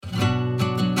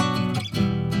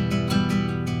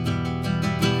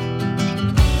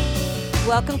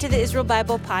Welcome to the Israel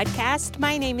Bible Podcast.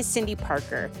 My name is Cindy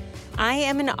Parker. I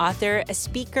am an author, a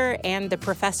speaker, and the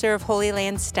professor of Holy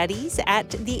Land Studies at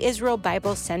the Israel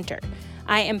Bible Center.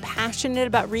 I am passionate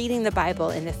about reading the Bible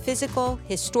in the physical,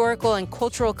 historical, and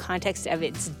cultural context of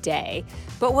its day.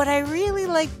 But what I really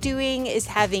like doing is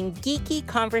having geeky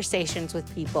conversations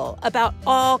with people about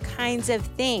all kinds of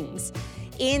things.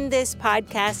 In this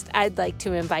podcast, I'd like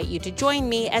to invite you to join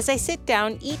me as I sit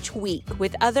down each week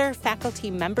with other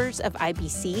faculty members of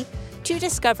IBC to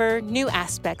discover new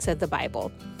aspects of the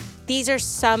Bible. These are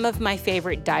some of my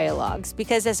favorite dialogues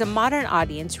because as a modern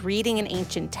audience reading an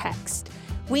ancient text,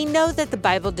 we know that the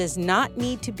Bible does not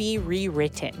need to be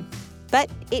rewritten, but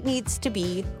it needs to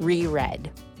be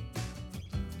reread.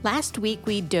 Last week,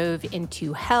 we dove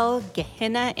into hell,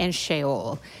 Gehenna, and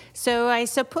Sheol. So I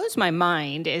suppose my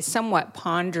mind is somewhat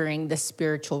pondering the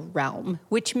spiritual realm,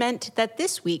 which meant that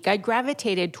this week I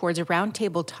gravitated towards a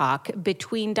roundtable talk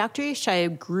between Dr.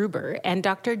 Yeshaya Gruber and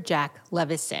Dr. Jack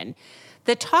Levison.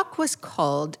 The talk was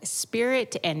called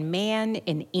Spirit and Man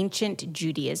in Ancient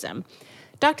Judaism.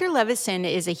 Dr. Levison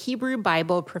is a Hebrew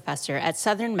Bible professor at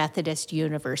Southern Methodist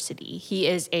University. He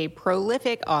is a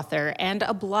prolific author and a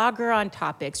blogger on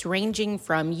topics ranging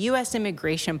from U.S.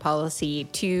 immigration policy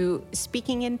to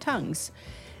speaking in tongues.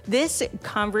 This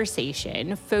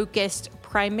conversation focused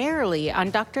primarily on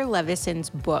Dr.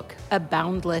 Levison's book, A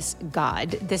Boundless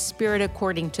God, The Spirit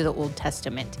According to the Old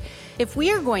Testament. If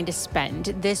we are going to spend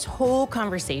this whole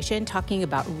conversation talking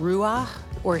about Ruach,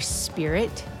 or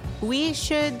spirit, we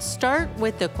should start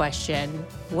with the question,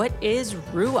 what is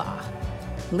Ruach?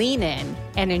 Lean in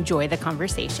and enjoy the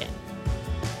conversation.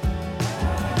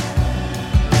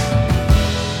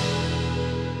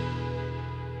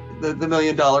 The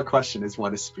million-dollar question is,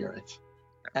 what is spirit?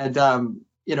 And,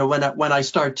 when I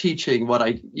start teaching, what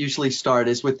I usually start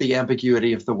is with the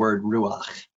ambiguity of the word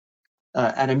Ruach.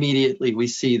 And immediately we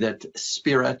see that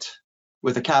spirit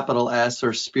with a capital S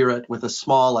or spirit with a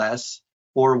small s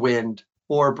or wind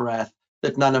or breath,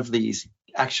 that none of these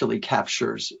actually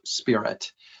captures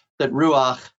spirit. That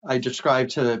Ruach, I describe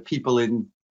to people in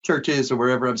churches or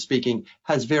wherever I'm speaking,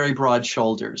 has very broad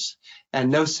shoulders,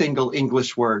 and no single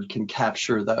English word can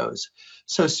capture those.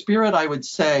 So spirit, I would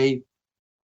say,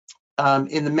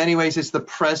 in many ways is the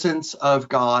presence of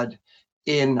God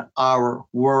in our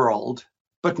world,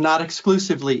 but not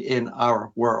exclusively in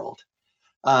our world.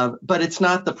 But it's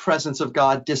not the presence of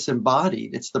God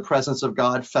disembodied. It's the presence of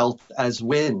God felt as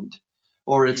wind,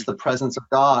 or it's the presence of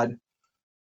God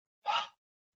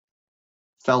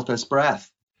felt as breath,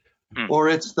 or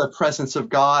it's the presence of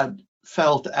God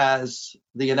felt as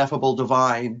the ineffable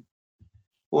divine,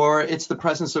 or it's the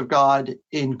presence of God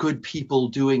in good people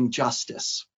doing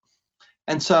justice.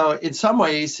 And so in some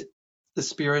ways, the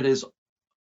Spirit is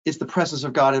the presence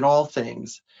of God in all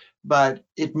things, but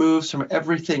it moves from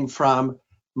everything from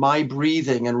my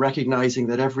breathing and recognizing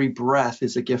that every breath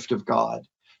is a gift of God,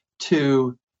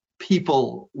 to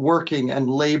people working and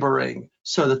laboring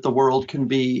so that the world can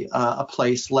be a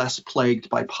place less plagued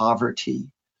by poverty,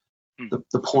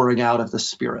 the pouring out of the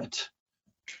Spirit.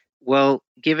 Well,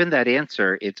 given that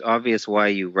answer, it's obvious why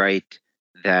you write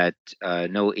that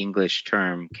no English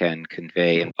term can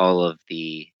convey all of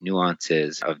the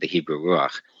nuances of the Hebrew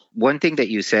Ruach. One thing that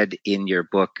you said in your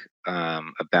book, A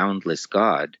Boundless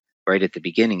God, right at the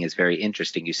beginning is very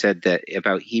interesting. You said that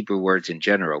about Hebrew words in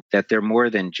general, that they're more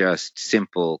than just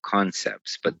simple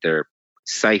concepts, but they're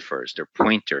ciphers, they're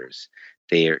pointers.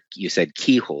 You said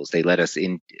keyholes. They let us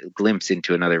glimpse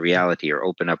into another reality or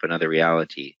open up another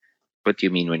reality. What do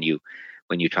you mean when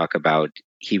you talk about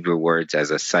Hebrew words as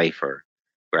a cipher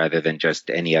rather than just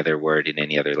any other word in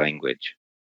any other language?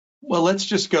 Well, let's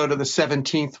just go to the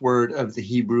 17th word of the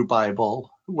Hebrew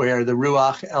Bible, where the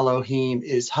Ruach Elohim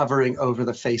is hovering over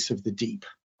the face of the deep.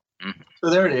 Mm-hmm. So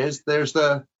there it is.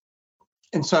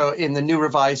 And so in the New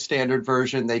Revised Standard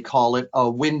Version, they call it a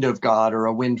wind of God, or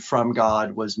a wind from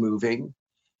God was moving.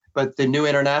 But the New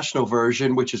International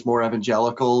Version, which is more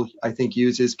evangelical, I think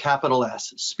uses capital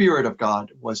S, Spirit of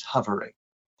God was hovering.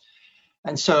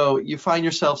 And so you find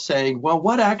yourself saying, well,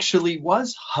 what actually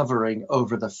was hovering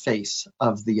over the face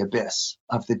of the abyss,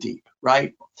 of the deep,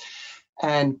 right?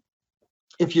 And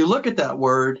if you look at that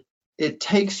word, it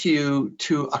takes you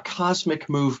to a cosmic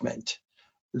movement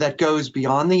that goes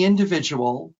beyond the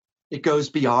individual. It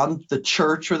goes beyond the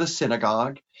church or the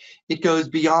synagogue. It goes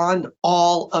beyond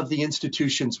all of the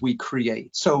institutions we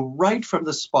create. So right from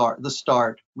the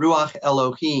start, Ruach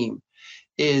Elohim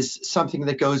is something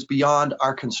that goes beyond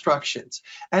our constructions.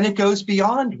 And it goes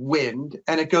beyond wind,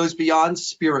 and it goes beyond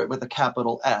spirit with a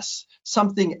capital S.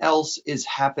 Something else is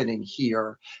happening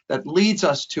here that leads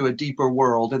us to a deeper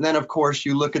world. And then, of course,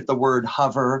 you look at the word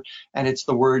hover, and it's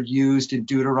the word used in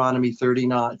Deuteronomy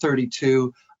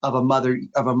 32 of a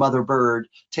mother bird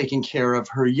taking care of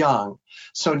her young.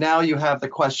 So now you have the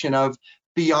question of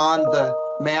beyond the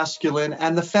masculine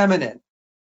and the feminine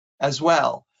as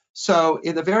well. So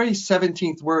in the very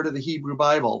 17th word of the Hebrew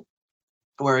Bible,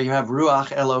 where you have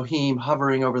Ruach Elohim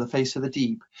hovering over the face of the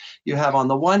deep, you have on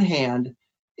the one hand,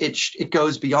 it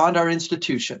goes beyond our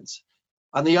institutions.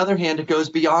 On the other hand, it goes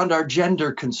beyond our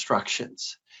gender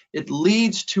constructions. It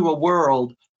leads to a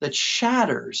world that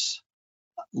shatters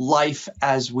life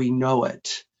as we know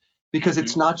it, because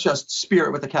it's not just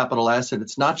spirit with a capital S, and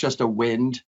it's not just a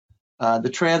wind.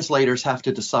 The translators have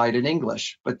to decide in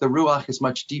English, but the Ruach is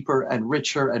much deeper and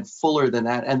richer and fuller than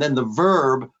that. And then the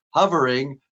verb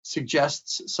hovering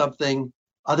suggests something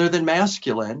other than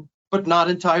masculine, but not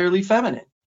entirely feminine.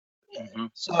 Mm-hmm.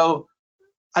 So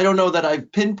I don't know that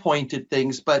I've pinpointed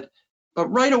things, but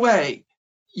right away,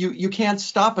 you can't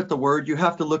stop at the word. You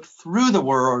have to look through the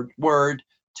word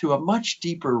to a much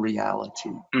deeper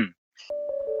reality. Mm.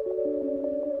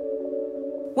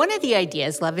 One of the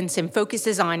ideas Levinson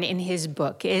focuses on in his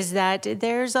book is that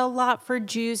there's a lot for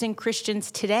Jews and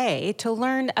Christians today to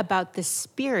learn about the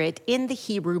Spirit in the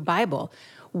Hebrew Bible.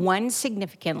 One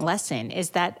significant lesson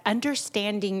is that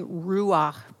understanding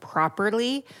Ruach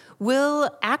properly will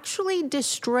actually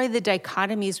destroy the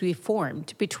dichotomies we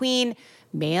formed between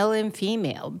male and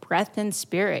female, breath and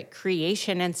spirit,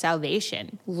 creation and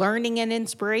salvation, learning and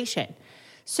inspiration.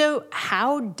 So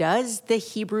how does the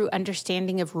Hebrew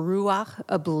understanding of Ruach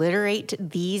obliterate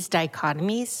these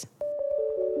dichotomies?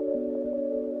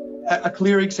 A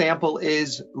clear example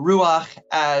is Ruach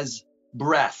as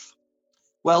breath.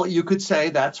 Well, you could say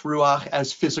that's Ruach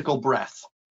as physical breath,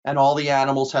 and all the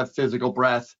animals have physical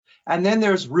breath. And then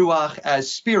there's Ruach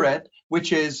as spirit,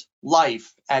 which is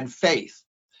life and faith.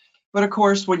 But of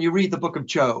course, when you read the book of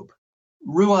Job,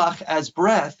 Ruach as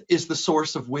breath is the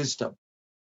source of wisdom.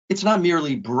 It's not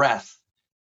merely breath,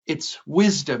 it's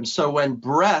wisdom. So when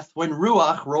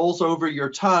Ruach rolls over your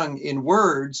tongue in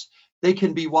words, they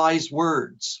can be wise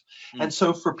words. Mm. And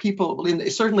so for people,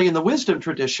 certainly in the wisdom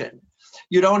tradition,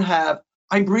 you don't have,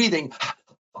 I'm breathing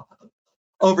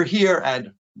over here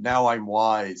and now I'm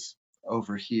wise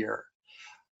over here.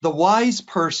 The wise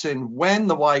person, when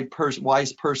the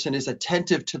wise person is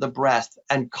attentive to the breath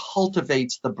and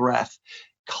cultivates the breath,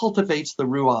 cultivates the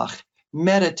Ruach,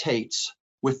 meditates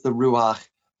with the Ruach,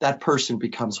 that person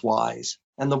becomes wise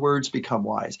and the words become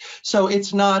wise. So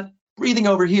it's not breathing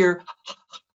over here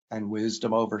and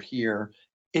wisdom over here.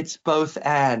 It's both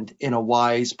and in a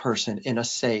wise person, in a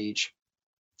sage.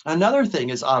 Another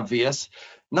thing is obvious,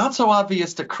 not so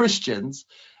obvious to Christians,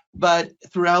 but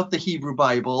throughout the Hebrew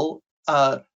Bible,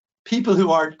 people who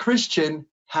aren't Christian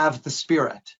have the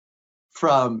Spirit.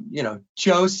 From,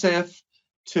 Joseph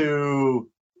to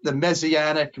the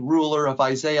Messianic ruler of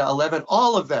Isaiah 11,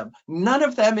 all of them, none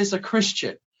of them is a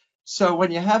Christian. So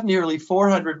when you have nearly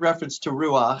 400 references to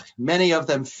Ruach, many of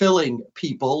them filling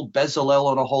people,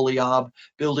 Bezalel and Aholiab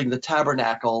building the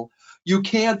tabernacle, you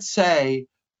can't say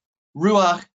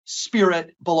Ruach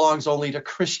spirit belongs only to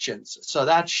Christians. So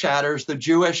that shatters the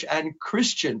Jewish and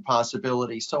Christian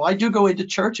possibility. So I do go into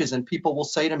churches and people will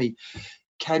say to me,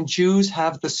 can Jews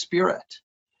have the Spirit?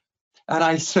 And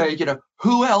I say,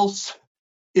 who else?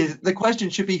 The question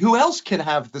should be, who else can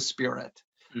have the Spirit,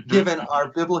 given our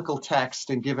biblical text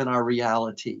and given our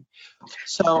reality?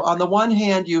 So on the one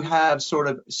hand, you have sort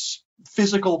of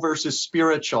physical versus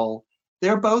spiritual.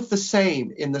 They're both the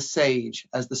same in the sage,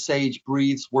 as the sage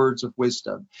breathes words of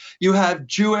wisdom. You have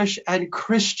Jewish and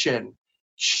Christian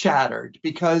shattered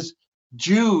because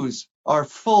Jews are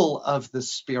full of the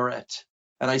Spirit.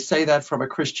 And I say that from a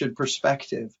Christian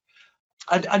perspective.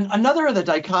 And another of the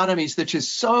dichotomies that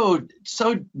is so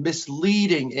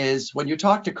misleading is when you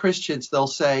talk to Christians, they'll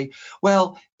say,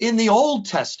 well, in the Old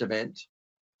Testament,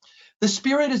 the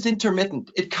Spirit is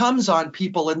intermittent. It comes on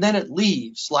people and then it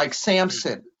leaves, like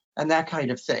Samson and that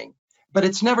kind of thing. But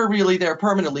it's never really there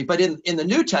permanently. But in the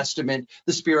New Testament,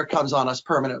 the Spirit comes on us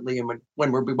permanently and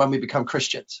when we become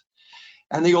Christians.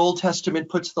 And the Old Testament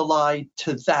puts the lie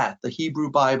to that. The Hebrew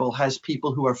Bible has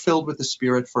people who are filled with the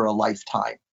Spirit for a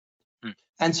lifetime.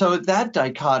 And so that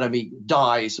dichotomy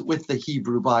dies with the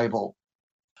Hebrew Bible.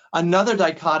 Another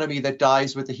dichotomy that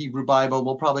dies with the Hebrew Bible,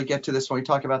 we'll probably get to this when we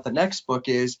talk about the next book,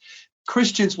 is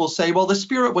Christians will say, well, the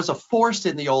Spirit was a force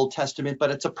in the Old Testament, but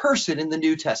it's a person in the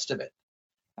New Testament.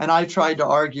 And I tried to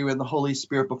argue in the Holy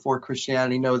Spirit before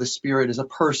Christianity, no, the Spirit is a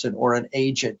person or an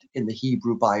agent in the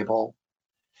Hebrew Bible.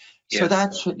 So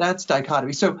that's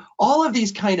dichotomy. So all of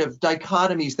these kind of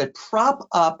dichotomies that prop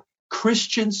up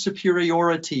Christian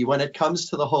superiority when it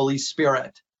comes to the Holy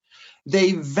Spirit,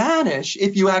 they vanish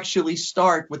if you actually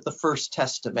start with the First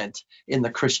Testament in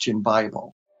the Christian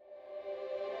Bible.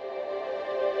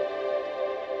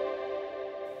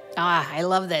 I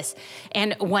love this.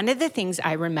 And one of the things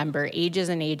I remember ages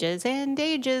and ages and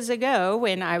ages ago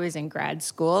when I was in grad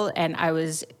school and I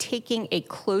was taking a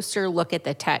closer look at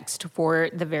the text for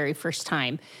the very first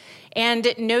time,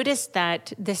 and noticed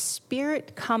that the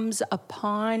Spirit comes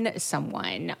upon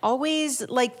someone, always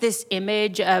like this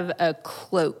image of a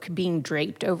cloak being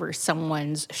draped over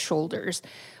someone's shoulders.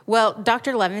 Well,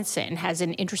 Dr. Levinson has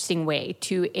an interesting way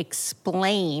to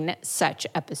explain such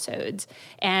episodes.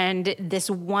 And this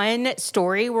one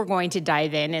story we're going to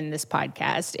dive in this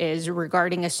podcast is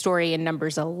regarding a story in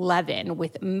Numbers 11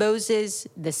 with Moses,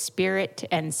 the Spirit,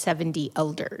 and 70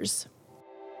 elders.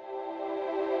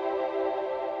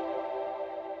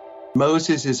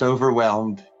 Moses is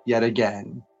overwhelmed yet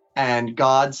again, and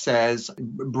God says,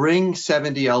 bring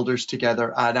 70 elders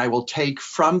together, and I will take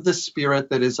from the Spirit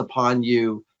that is upon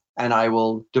you, and I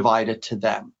will divide it to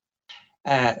them,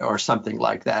 or something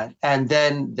like that. And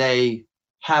then they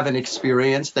have an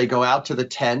experience. They go out to the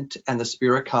tent, and the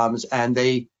Spirit comes, and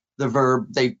they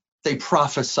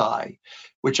prophesy,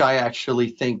 which I actually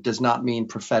think does not mean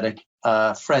prophetic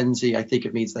frenzy. I think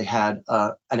it means they had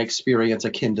an experience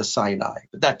akin to Sinai,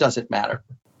 but that doesn't matter.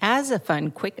 As a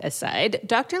fun quick aside,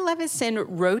 Dr. Levinson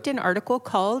wrote an article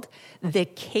called The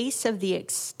Case of the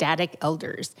Ecstatic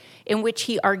Elders, in which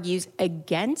he argues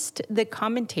against the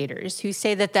commentators who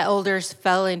say that the elders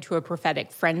fell into a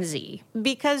prophetic frenzy.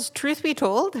 Because truth be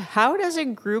told, how does a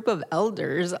group of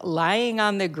elders lying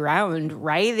on the ground,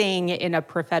 writhing in a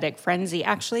prophetic frenzy,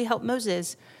 actually help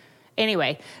Moses?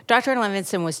 Anyway, Dr.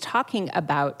 Levinson was talking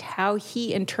about how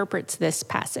he interprets this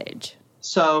passage.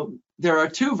 So there are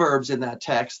two verbs in that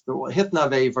text, the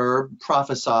hitnave verb,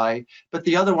 prophesy, but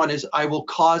the other one is, I will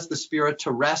cause the Spirit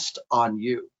to rest on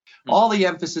you. All the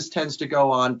emphasis tends to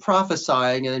go on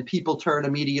prophesying, and then people turn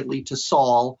immediately to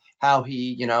Saul, how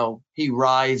he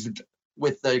writhed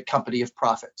with the company of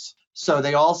prophets. So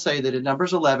they all say that in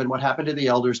Numbers 11, what happened to the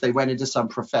elders, they went into some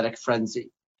prophetic frenzy.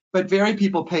 But very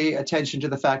people pay attention to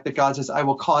the fact that God says, I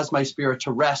will cause my Spirit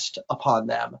to rest upon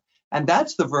them. And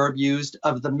that's the verb used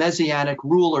of the Messianic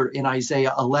ruler in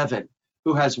Isaiah 11,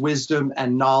 who has wisdom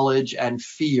and knowledge and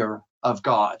fear of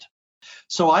God.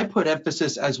 So I put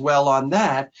emphasis as well on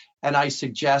that, and I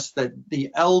suggest that the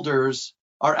elders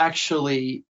are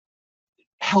actually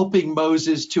helping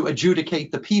Moses to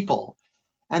adjudicate the people.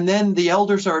 And then the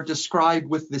elders are described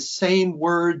with the same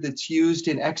word that's used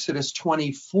in Exodus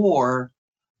 24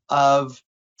 of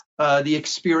the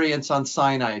experience on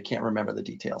Sinai. I can't remember the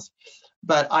details.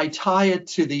 But I tie it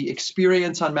to the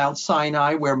experience on Mount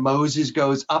Sinai where Moses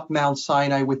goes up Mount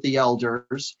Sinai with the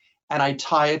elders. And I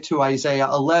tie it to Isaiah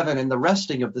 11 and the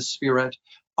resting of the Spirit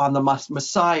on the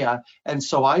Messiah. And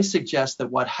so I suggest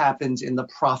that what happens in the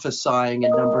prophesying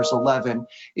in Numbers 11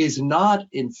 is not,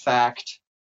 in fact,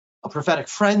 a prophetic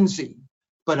frenzy,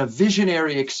 but a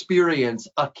visionary experience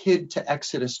akin to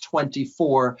Exodus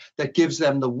 24 that gives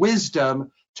them the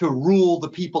wisdom to rule the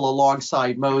people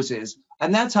alongside Moses.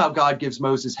 And that's how God gives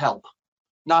Moses help,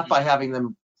 not by having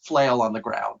them flail on the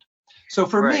ground. So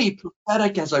for me,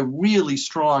 prophetic has a really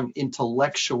strong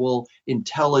intellectual,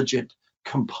 intelligent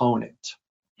component.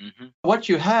 Mm-hmm. What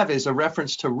you have is a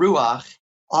reference to Ruach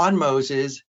on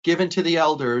Moses given to the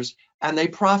elders, and they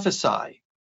prophesy.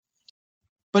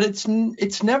 But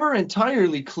it's never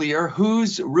entirely clear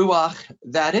whose Ruach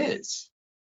that is.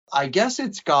 I guess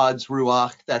it's God's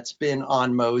Ruach that's been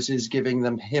on Moses, giving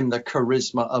him the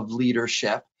charisma of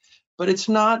leadership, but it's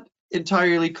not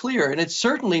entirely clear. And it's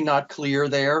certainly not clear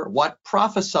there what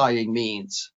prophesying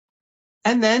means.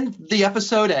 And then the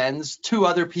episode ends. Two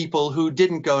other people who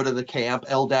didn't go to the camp,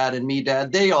 Eldad and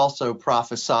Medad, they also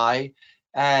prophesy.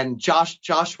 And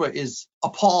Joshua is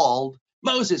appalled.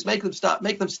 Moses, make them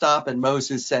stop. And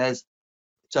Moses says,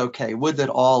 it's okay. Would that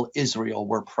all Israel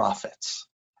were prophets.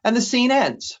 And the scene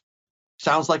ends.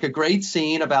 Sounds like a great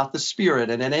scene about the Spirit.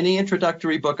 And in any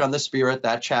introductory book on the Spirit,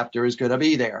 that chapter is going to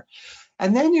be there.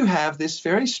 And then you have this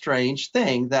very strange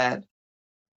thing that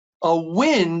a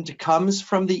wind comes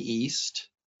from the east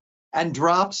and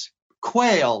drops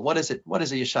quail. What is it,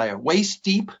 Yeshaya? Waist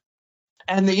deep.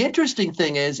 And the interesting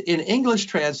thing is, in English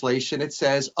translation, it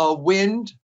says, a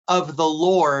wind of the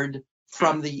Lord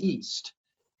from the east.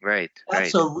 Right.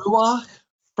 That's a ruach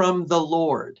from the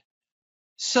Lord.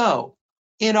 So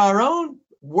in our own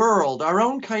world, our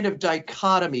own kind of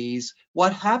dichotomies,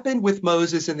 what happened with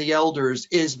Moses and the elders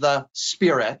is the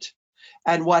spirit,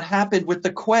 and what happened with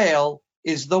the quail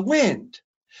is the wind.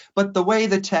 But the way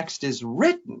the text is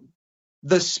written,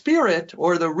 the spirit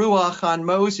or the ruach on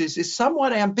Moses is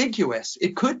somewhat ambiguous.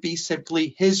 It could be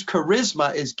simply his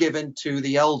charisma is given to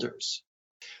the elders,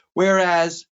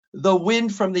 whereas the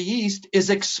wind from the east is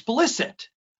explicit.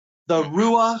 The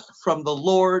ruach from the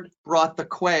Lord brought the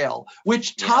quail,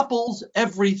 which topples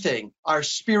everything, our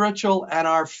spiritual and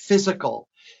our physical.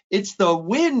 It's the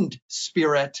wind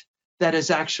spirit that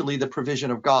is actually the provision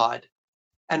of God.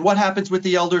 And what happens with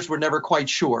the elders, we're never quite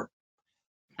sure.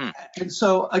 And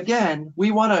so again,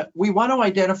 we want to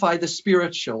identify the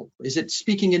spiritual. Is it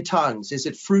speaking in tongues? Is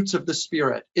it fruits of the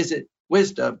spirit? Is it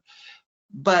wisdom?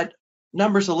 But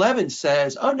Numbers 11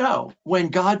 says, oh no, when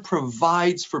God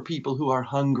provides for people who are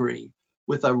hungry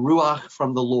with a ruach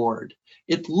from the Lord,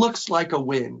 it looks like a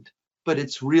wind, but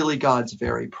it's really God's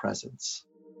very presence.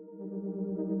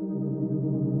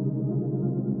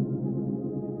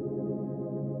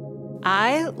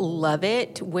 I love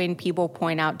it when people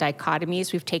point out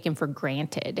dichotomies we've taken for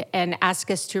granted and ask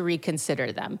us to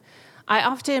reconsider them. I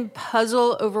often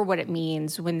puzzle over what it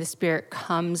means when the Spirit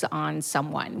comes on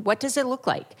someone. What does it look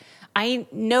like? I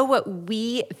know what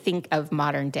we think of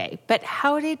modern day, but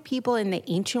how did people in the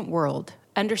ancient world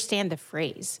understand the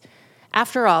phrase?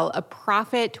 After all, a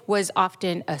prophet was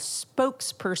often a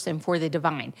spokesperson for the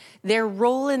divine. Their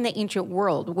role in the ancient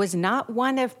world was not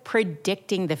one of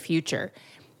predicting the future.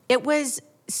 It was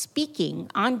speaking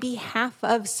on behalf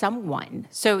of someone.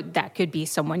 So that could be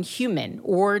someone human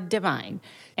or divine.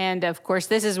 And of course,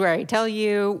 this is where I tell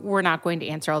you, we're not going to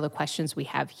answer all the questions we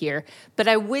have here. But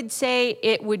I would say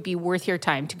it would be worth your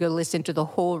time to go listen to the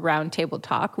whole roundtable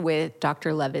talk with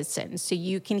Dr. Levinson, so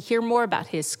you can hear more about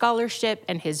his scholarship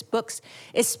and his books,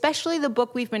 especially the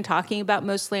book we've been talking about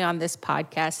mostly on this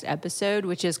podcast episode,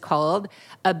 which is called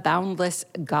A Boundless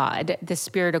God, The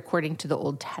Spirit According to the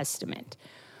Old Testament.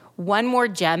 One more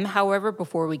gem, however,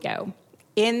 before we go.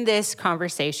 In this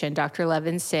conversation, Dr.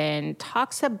 Levinson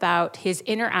talks about his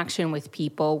interaction with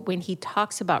people when he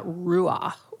talks about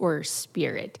ruach, or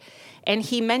spirit. And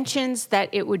he mentions that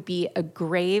it would be a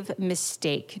grave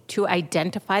mistake to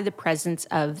identify the presence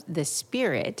of the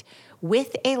spirit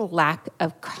with a lack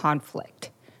of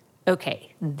conflict.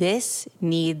 Okay, this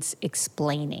needs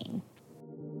explaining.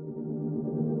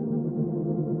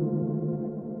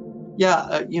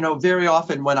 Yeah, very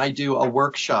often when I do a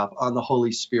workshop on the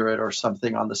Holy Spirit or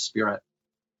something on the Spirit,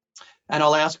 and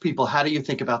I'll ask people, how do you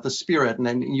think about the Spirit? And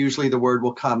then usually the word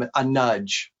will come, a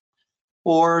nudge.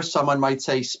 Or someone might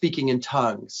say speaking in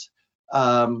tongues,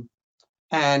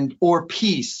 or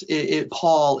peace.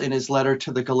 Paul, in his letter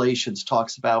to the Galatians,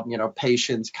 talks about,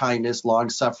 patience, kindness,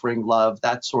 long-suffering, love,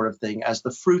 that sort of thing as the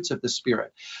fruits of the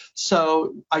Spirit.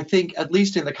 So I think, at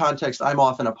least in the context I'm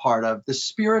often a part of, the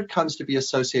Spirit comes to be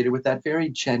associated with that very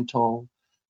gentle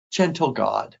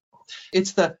God.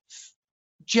 It's the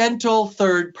gentle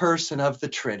third person of the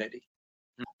Trinity.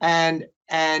 And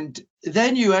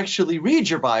then you actually read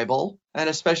your Bible, and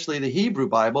especially the Hebrew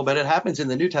Bible, but it happens in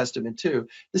the New Testament too.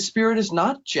 The Spirit is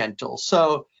not gentle.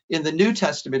 So in the New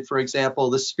Testament, for example,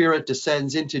 the Spirit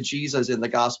descends into Jesus in the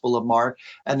Gospel of Mark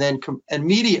and then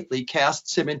immediately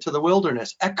casts him into the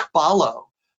wilderness. Ekbalo,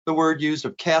 the word used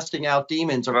of casting out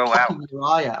demons or plucking your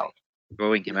eye out.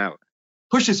 Throwing him out.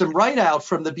 Pushes him right out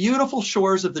from the beautiful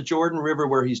shores of the Jordan River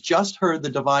where he's just heard the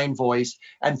divine voice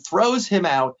and throws him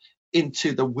out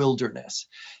into the wilderness.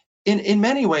 In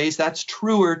many ways, that's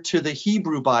truer to the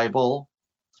Hebrew Bible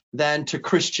than to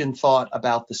Christian thought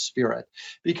about the Spirit.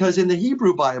 Because in the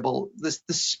Hebrew Bible, the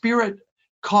Spirit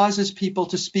causes people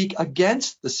to speak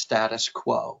against the status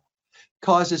quo,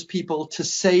 causes people to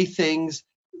say things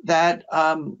that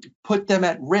put them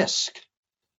at risk.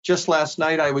 Just last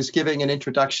night, I was giving an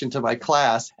introduction to my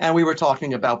class, and we were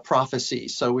talking about prophecy.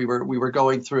 So we were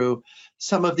going through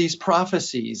some of these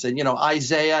prophecies, and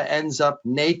Isaiah ends up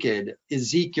naked,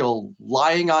 Ezekiel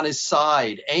lying on his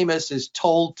side, Amos is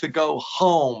told to go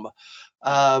home,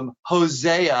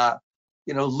 Hosea,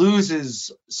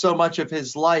 loses so much of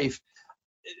his life.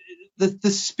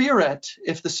 The Spirit,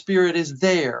 if the Spirit is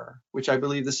there, which I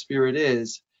believe the Spirit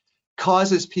is,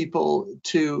 causes people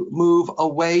to move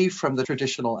away from the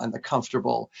traditional and the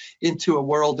comfortable into a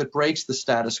world that breaks the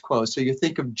status quo. So you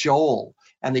think of Joel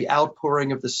and the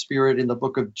outpouring of the Spirit in the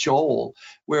book of Joel,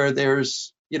 where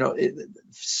there's,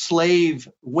 slave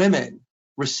women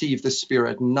receive the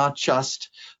Spirit, not just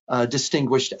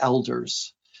distinguished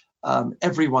elders.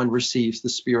 Everyone receives the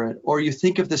Spirit. Or you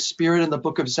think of the Spirit in the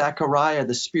book of Zechariah,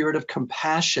 the Spirit of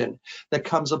compassion that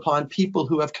comes upon people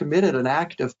who have committed an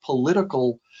act of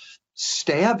political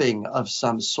stabbing of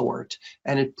some sort,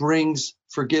 and it brings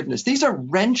forgiveness. These are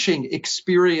wrenching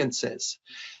experiences.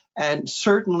 And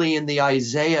certainly in the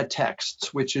Isaiah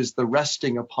texts, which is the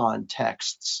resting upon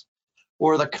texts,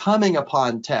 or the coming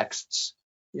upon texts,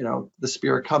 the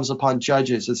Spirit comes upon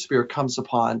judges, the Spirit comes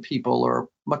upon people, or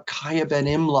Micaiah ben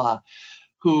Imlah,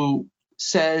 who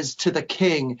says to the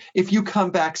king, if you come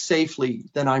back safely,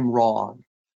 then I'm wrong.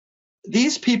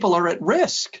 These people are at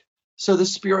risk. So the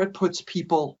Spirit puts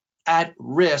people at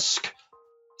risk.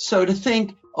 So to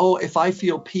think, oh, if I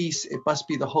feel peace, it must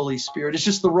be the Holy Spirit, it's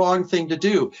just the wrong thing to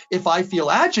do. If I feel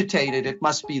agitated, it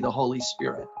must be the Holy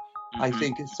Spirit, I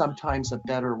think is sometimes a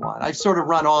better one. I've sort of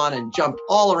run on and jumped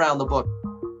all around the book.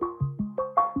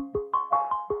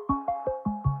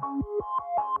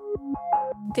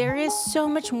 There is so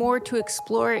much more to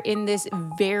explore in this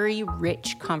very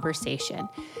rich conversation.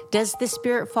 Does the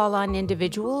Spirit fall on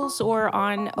individuals or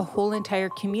on a whole entire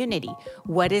community?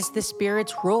 What is the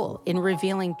Spirit's role in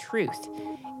revealing truth?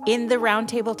 In the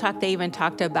roundtable talk, they even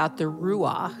talked about the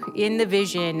Ruach in the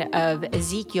vision of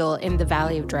Ezekiel in the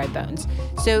Valley of Dry Bones.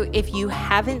 So if you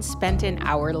haven't spent an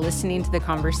hour listening to the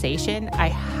conversation, I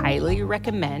highly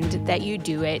recommend that you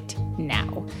do it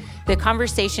now. The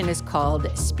conversation is called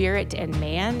Spirit and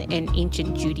Man in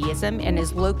Ancient Judaism and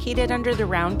is located under the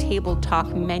Roundtable Talk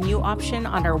menu option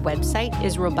on our website,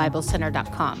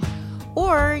 IsraelBibleCenter.com.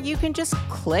 Or you can just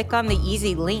click on the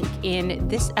easy link in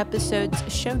this episode's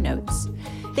show notes.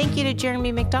 Thank you to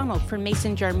Jeremy McDonald from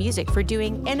Mason Jar Music for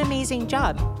doing an amazing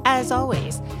job, as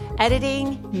always,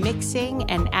 editing, mixing,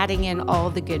 and adding in all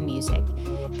the good music.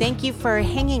 Thank you for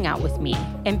hanging out with me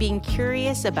and being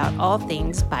curious about all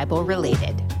things Bible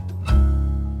related.